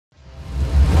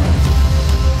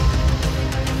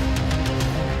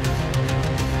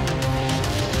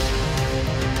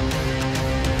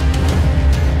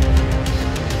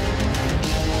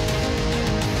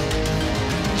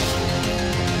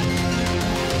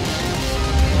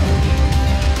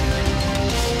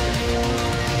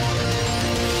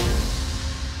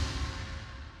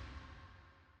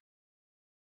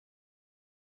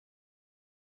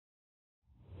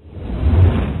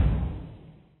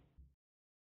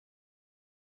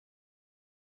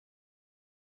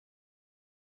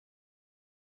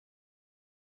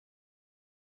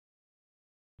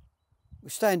We're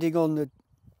standing on the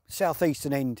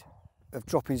southeastern end of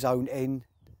Dropping Zone N,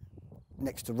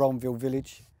 next to Ranville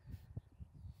village.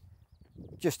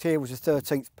 Just here was the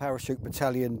 13th Parachute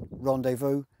Battalion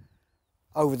rendezvous.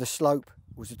 Over the slope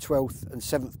was the 12th and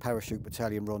 7th Parachute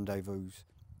Battalion rendezvous.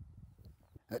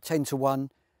 At 10 to 1,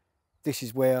 this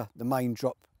is where the main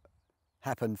drop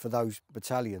happened for those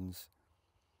battalions.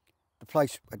 The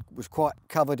place was quite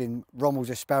covered in Rommel's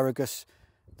asparagus,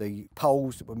 the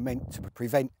poles that were meant to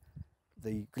prevent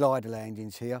the glider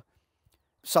landings here.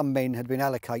 Some men had been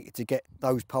allocated to get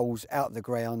those poles out of the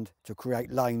ground to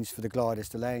create lanes for the gliders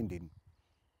to land in.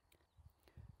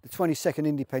 The 22nd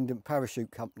Independent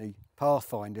Parachute Company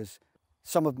Pathfinders,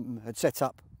 some of them had set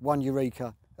up one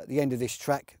Eureka at the end of this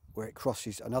track where it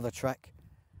crosses another track,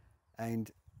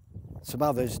 and some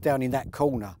others down in that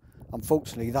corner.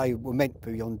 Unfortunately, they were meant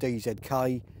to be on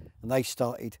DZK and they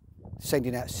started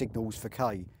sending out signals for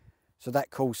K. So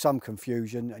that caused some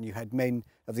confusion, and you had men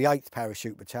of the 8th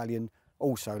Parachute Battalion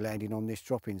also landing on this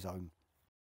drop-in zone.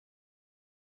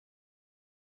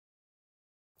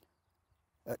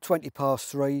 At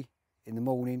 3:20 in the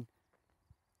morning,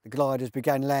 the gliders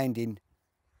began landing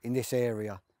in this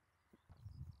area.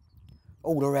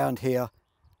 All around here,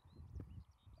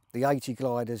 the 80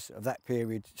 gliders of that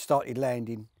period started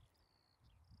landing.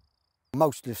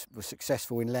 Most of us were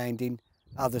successful in landing.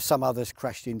 Some others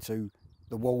crashed into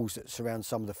the walls that surround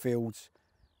some of the fields,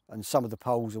 and some of the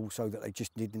poles also that they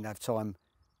just didn't have time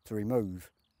to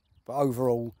remove. But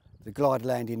overall, the glide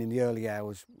landing in the early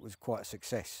hours was quite a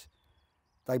success.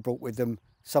 They brought with them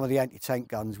some of the anti-tank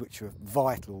guns, which were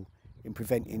vital in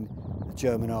preventing the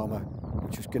German armour,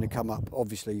 which was going to come up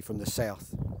obviously from the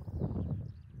south.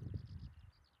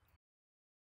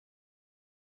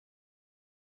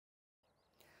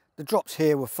 The drops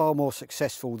here were far more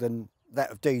successful than that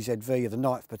of DZV, of the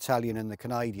 9th Battalion and the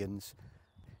Canadians.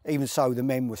 Even so, the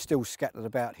men were still scattered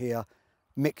about here,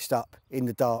 mixed up in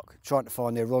the dark, trying to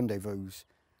find their rendezvous.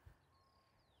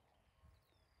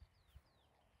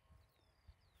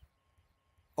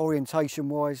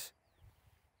 Orientation-wise,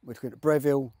 we're looking at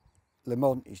Breville. Le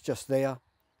Mans is just there.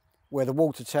 Where the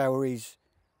water tower is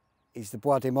the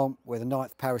Bois de Bavant, where the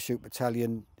 9th Parachute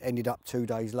Battalion ended up 2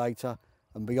 days later,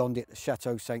 and beyond it, the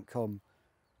Chateau Saint-Côme.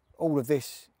 All of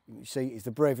this, you see, is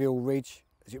the Breville Ridge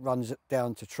as it runs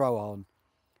down to Troarn.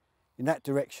 In that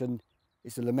direction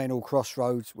is the Mesnil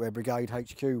crossroads where Brigade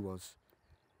HQ was.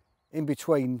 In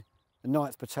between the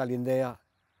 9th Battalion there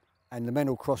and the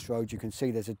Mesnil crossroads, you can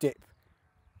see there's a dip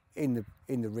in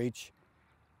the ridge.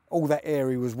 All that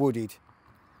area was wooded.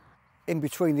 In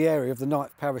between the area of the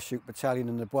 9th Parachute Battalion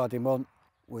and the Bois de Bavant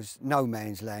was no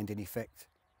man's land in effect.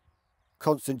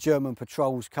 Constant German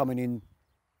patrols coming in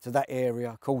to that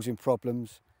area, causing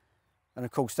problems. And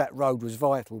of course that road was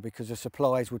vital because the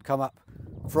supplies would come up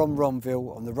from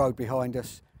Ranville on the road behind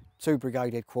us to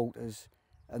Brigade Headquarters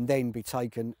and then be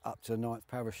taken up to the 9th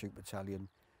Parachute Battalion.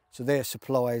 So their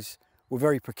supplies were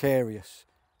very precarious,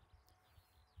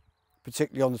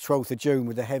 particularly on the 12th of June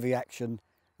with the heavy action,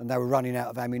 and they were running out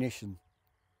of ammunition.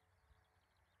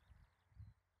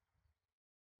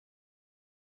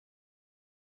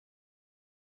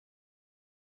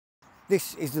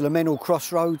 This is the Mesnil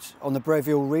crossroads on the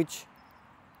Breville Ridge.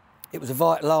 It was a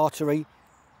vital artery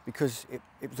because it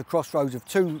was the crossroads of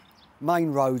two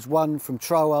main roads, one from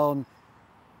Troarn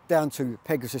down to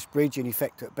Pegasus Bridge, in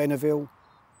effect at Benneville,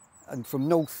 and from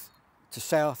north to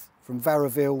south, from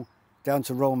Varaville down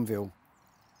to Ranville.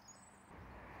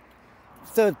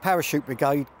 3rd Parachute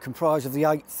Brigade comprised of the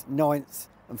 8th, 9th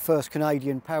and 1st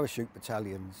Canadian Parachute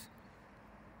Battalions.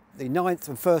 The 9th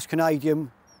and 1st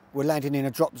Canadian were landing in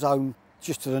a drop zone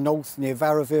just to the north near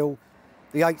Varaville,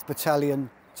 the 8th Battalion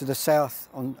to the south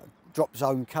on drop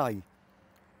zone K.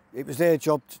 It was their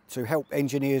job to help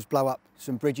engineers blow up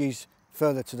some bridges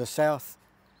further to the south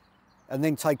and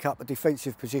then take up a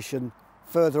defensive position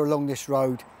further along this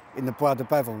road in the Bois de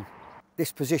Bavant.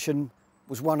 This position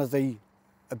was one of the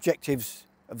objectives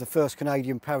of the 1st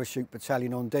Canadian Parachute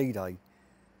Battalion on D-Day.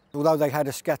 Although they had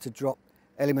a scattered drop,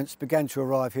 elements began to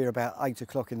arrive here about 8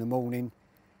 o'clock in the morning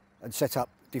and set up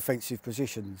defensive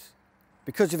positions.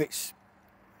 Because of its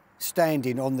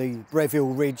standing on the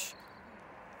Breville Ridge,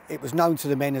 it was known to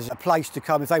the men as a place to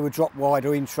come if they were dropped wide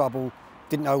or in trouble,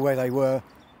 didn't know where they were,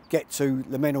 get to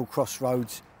the Mesnil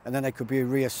crossroads, and then they could be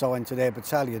reassigned to their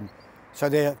battalion. So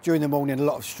there, during the morning, a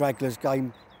lot of stragglers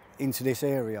came into this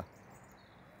area.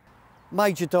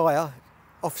 Major Dyer,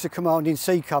 Officer Commanding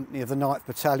C Company of the 9th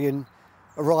Battalion,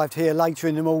 arrived here later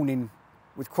in the morning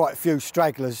with quite a few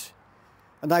stragglers,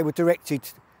 and they were directed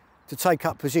to take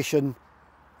up position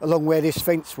along where this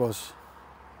fence was.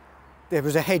 There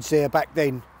was a hedge there back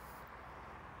then.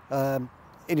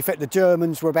 In effect, the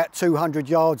Germans were about 200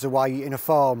 yards away in a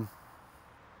farm.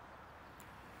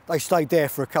 They stayed there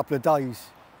for a couple of days.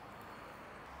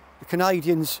 The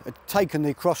Canadians had taken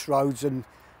the crossroads and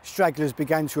stragglers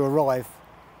began to arrive.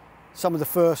 Some of the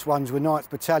first ones were 9th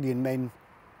Battalion men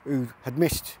who had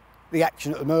missed the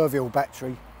action at the Merville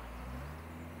battery.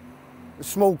 A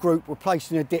small group were placed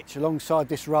in a ditch alongside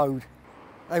this road.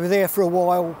 They were there for a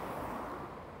while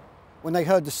when they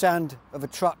heard the sound of a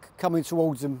truck coming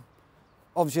towards them.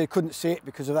 Obviously they couldn't see it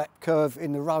because of that curve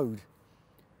in the road.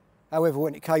 However,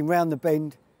 when it came round the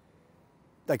bend,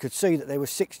 they could see that there were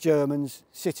 6 Germans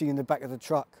sitting in the back of the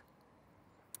truck.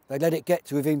 They let it get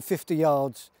to within 50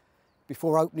 yards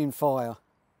before opening fire.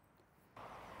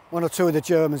 1 or 2 of the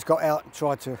Germans got out and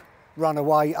tried to run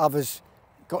away, others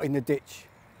got in the ditch.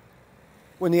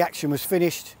 When the action was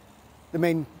finished, the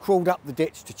men crawled up the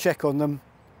ditch to check on them,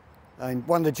 and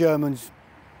one of the Germans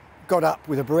got up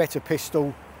with a Beretta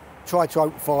pistol, tried to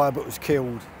open fire but was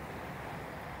killed.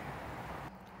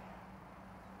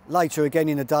 Later again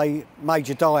in the day,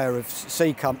 Major Dyer of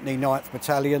C Company 9th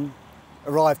Battalion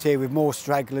arrived here with more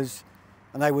stragglers,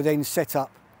 and they were then set up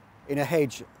in a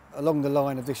hedge along the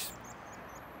line of this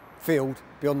field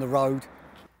beyond the road.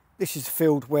 This is the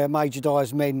field where Major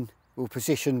Dyer's men were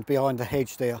positioned behind the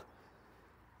hedge there.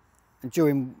 And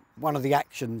during one of the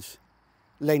actions,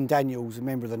 Len Daniels, a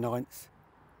member of the 9th,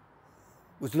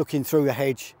 was looking through a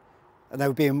hedge and they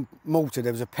were being mortared.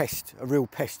 There was a real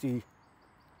pesty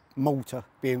mortar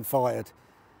being fired.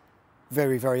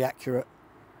 Very, very accurate.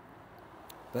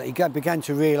 But he began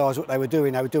to realise what they were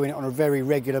doing. They were doing it on a very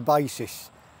regular basis.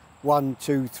 1,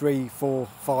 2, 3, 4,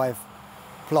 5,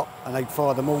 plot, and they'd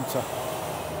fire the mortar.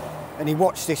 And he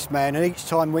watched this man, and each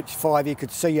time which 5 he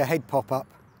could see a head pop up.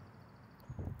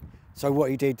 So what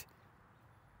he did,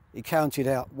 he counted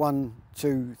out 1,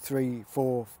 2, 3,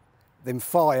 4, then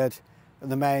fired,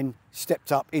 and the man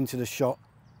stepped up into the shot,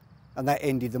 and that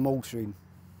ended the mortaring.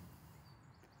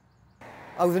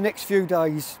 Over the next few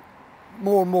days,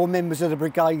 more and more members of the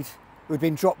brigade who had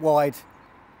been dropped wide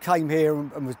came here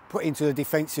and was put into a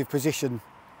defensive position.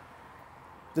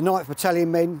 The 9th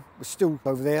Battalion men were still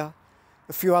over there.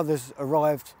 A few others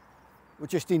arrived, were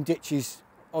just in ditches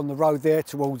on the road there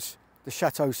towards the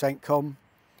Chateau St Com.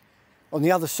 On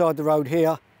the other side of the road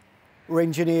here were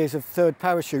engineers of 3rd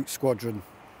Parachute Squadron.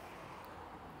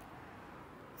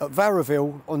 At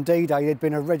Varaville on D-Day there'd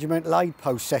been a regimental aid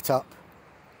post set up,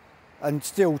 and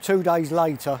still 2 days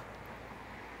later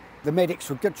the medics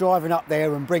were driving up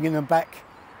there and bringing them back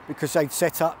because they'd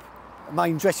set up a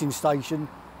main dressing station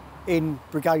in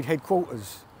brigade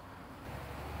headquarters.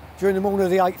 During the morning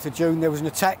of the 8th of June there was an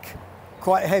attack,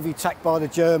 quite a heavy attack by the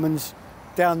Germans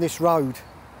down this road.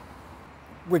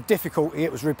 With difficulty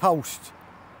it was repulsed,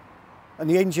 and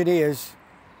the engineers,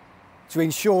 to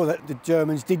ensure that the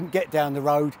Germans didn't get down the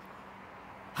road,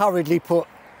 hurriedly put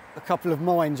a couple of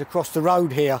mines across the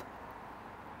road here.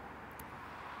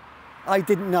 They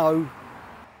didn't know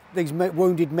these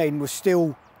wounded men were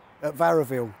still at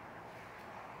Varaville,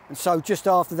 and so just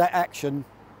after that action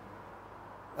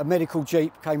a medical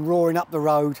jeep came roaring up the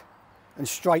road and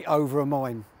straight over a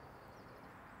mine.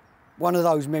 One of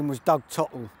those men was Doug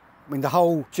Tottle. I mean, the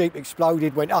whole jeep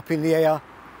exploded, went up in the air.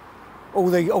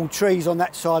 All trees on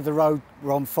that side of the road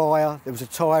were on fire. There was a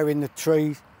tyre in the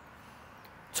tree.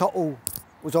 Tottle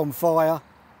was on fire.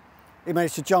 He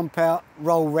managed to jump out,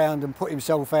 roll round and put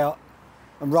himself out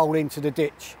and roll into the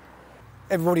ditch.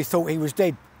 Everybody thought he was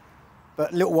dead,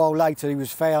 but a little while later he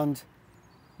was found,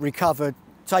 recovered,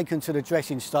 taken to the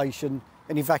dressing station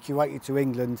and evacuated to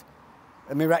England,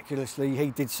 and miraculously he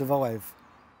did survive.